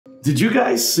Did you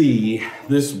guys see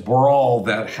this brawl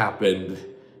that happened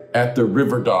at the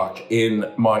river dock in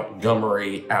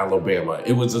Montgomery, Alabama?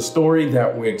 It was a story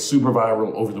that went super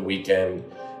viral over the weekend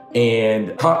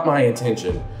and caught my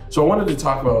attention. So I wanted to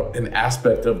talk about an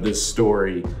aspect of this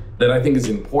story that I think is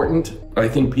important, I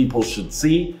think people should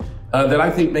see, that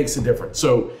I think makes a difference.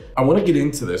 So I want to get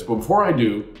into this, but before I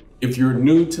do, if you're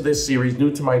new to this series,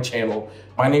 new to my channel,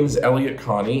 my name is Elliott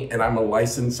Connie and I'm a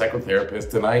licensed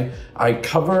psychotherapist, and I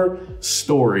cover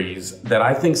stories that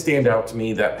I think stand out to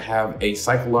me that have a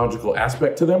psychological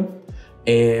aspect to them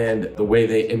and the way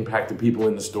they impact the people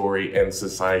in the story and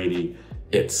society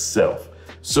itself.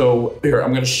 So here,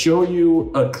 I'm gonna show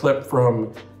you a clip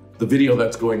from the video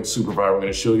that's going super viral. I'm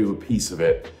gonna show you a piece of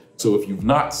it. So if you've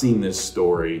not seen this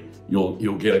story,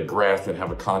 you'll get a grasp and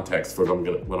have a context for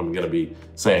what I'm gonna be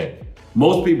saying.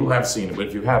 Most people have seen it, but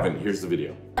if you haven't, here's the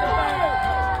video.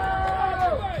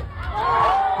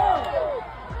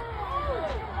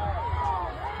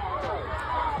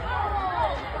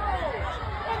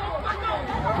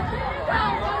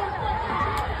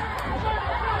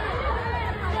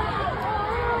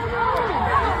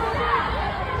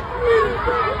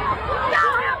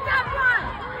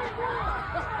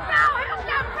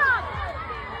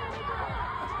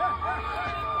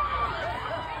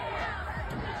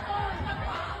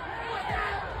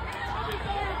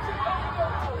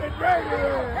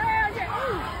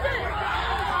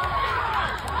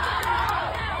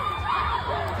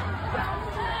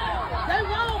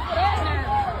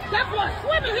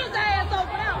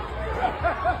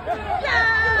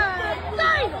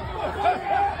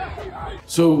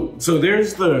 So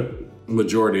there's the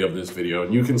majority of this video,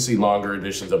 and you can see longer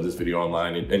editions of this video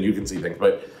online, and you can see things.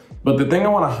 But the thing I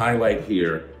want to highlight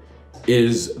here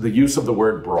is the use of the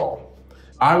word brawl.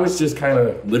 I was just kind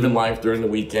of living life during the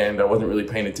weekend. I wasn't really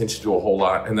paying attention to a whole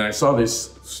lot. And then I saw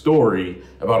this story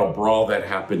about a brawl that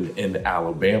happened in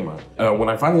Alabama. When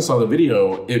I finally saw the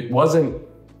video, it wasn't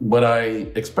what I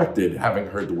expected, having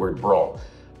heard the word brawl.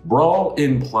 Brawl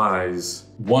implies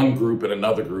one group and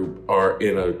another group are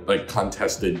in a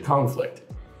contested conflict.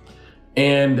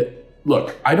 And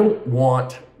look, I don't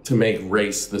want to make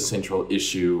race the central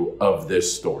issue of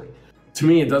this story. To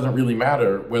me, it doesn't really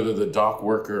matter whether the dock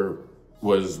worker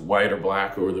was white or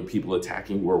black or the people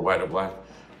attacking were white or black.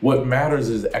 What matters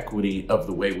is equity of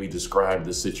the way we describe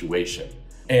the situation.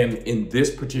 And in this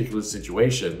particular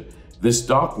situation, this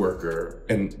dock worker,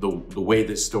 and the way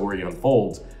this story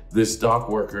unfolds, this dock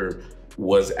worker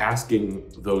was asking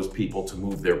those people to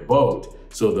move their boat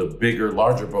so the bigger,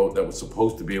 larger boat that was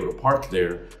supposed to be able to park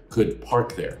there could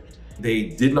park there. They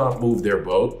did not move their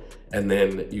boat, and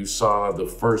then you saw the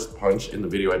first punch in the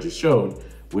video I just showed,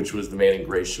 which was the man in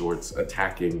gray shorts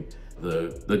attacking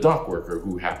the dock worker,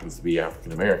 who happens to be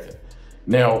African American.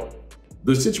 Now,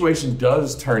 the situation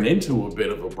does turn into a bit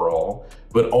of a brawl,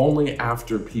 but only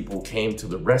after people came to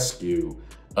the rescue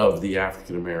of the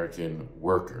African American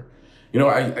worker. You know,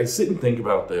 I sit and think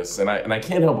about this, and I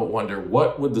can't help but wonder,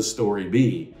 what would the story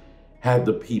be had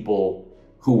the people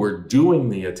who were doing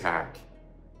the attack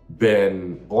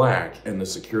been black and the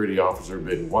security officer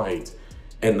been white,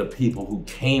 and the people who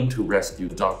came to rescue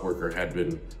the dock worker had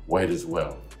been white as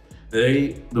well?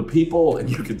 The people, and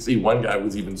you can see one guy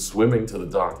was even swimming to the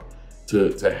dock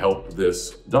to help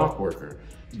this dock worker.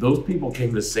 Those people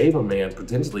came to save a man,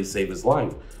 potentially save his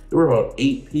life. There were about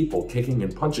 8 people kicking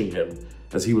and punching him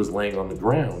as he was laying on the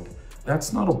ground.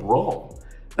 That's not a brawl.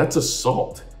 That's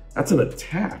assault. That's an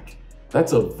attack.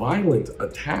 That's a violent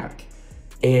attack.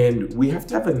 And we have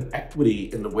to have an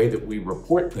equity in the way that we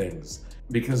report things,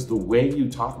 because the way you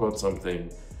talk about something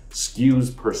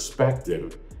skews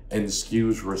perspective and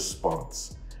skews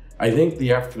response. I think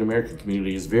the African American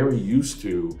community is very used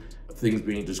to things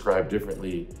being described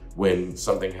differently when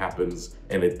something happens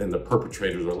and the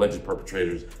perpetrators or alleged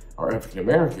perpetrators are African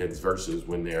Americans versus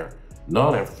when they're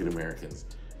non-African Americans.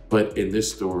 But in this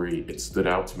story, it stood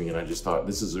out to me, and I just thought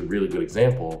this is a really good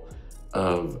example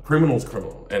of criminal's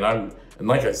criminal. And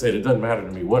like I said, it doesn't matter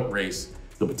to me what race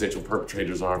the potential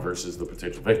perpetrators are versus the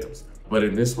potential victims. But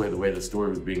in this way, the way the story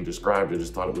was being described, I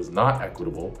just thought it was not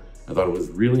equitable. I thought it was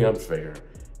really unfair.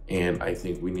 And I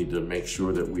think we need to make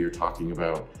sure that we are talking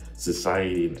about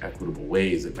society in equitable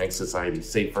ways. It makes society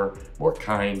safer, more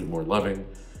kind, more loving.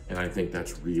 And I think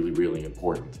that's really, really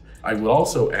important. I would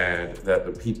also add that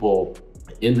the people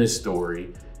in this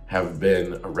story have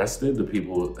been arrested. The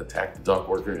people who attacked the dock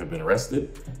worker have been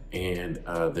arrested, and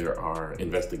there are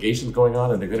investigations going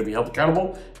on, and they're gonna be held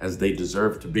accountable as they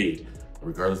deserve to be.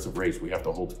 Regardless of race, we have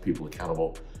to hold people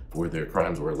accountable for their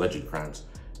crimes or alleged crimes.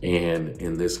 And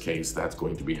in this case, that's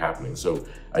going to be happening. So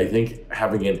I think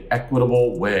having an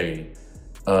equitable way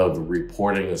of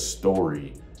reporting a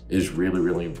story is really,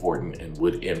 really important and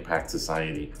would impact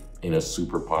society in a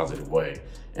super positive way.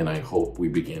 And I hope we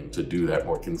begin to do that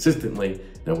more consistently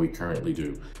than we currently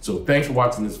do. So thanks for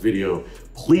watching this video.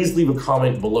 Please leave a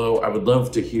comment below. I would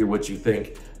love to hear what you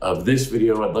think of this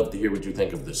video. I'd love to hear what you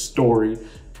think of the story.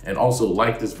 And also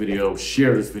like this video,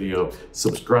 share this video,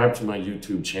 subscribe to my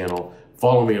YouTube channel,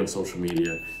 follow me on social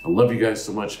media. I love you guys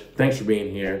so much. Thanks for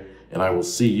being here, and I will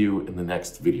see you in the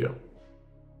next video.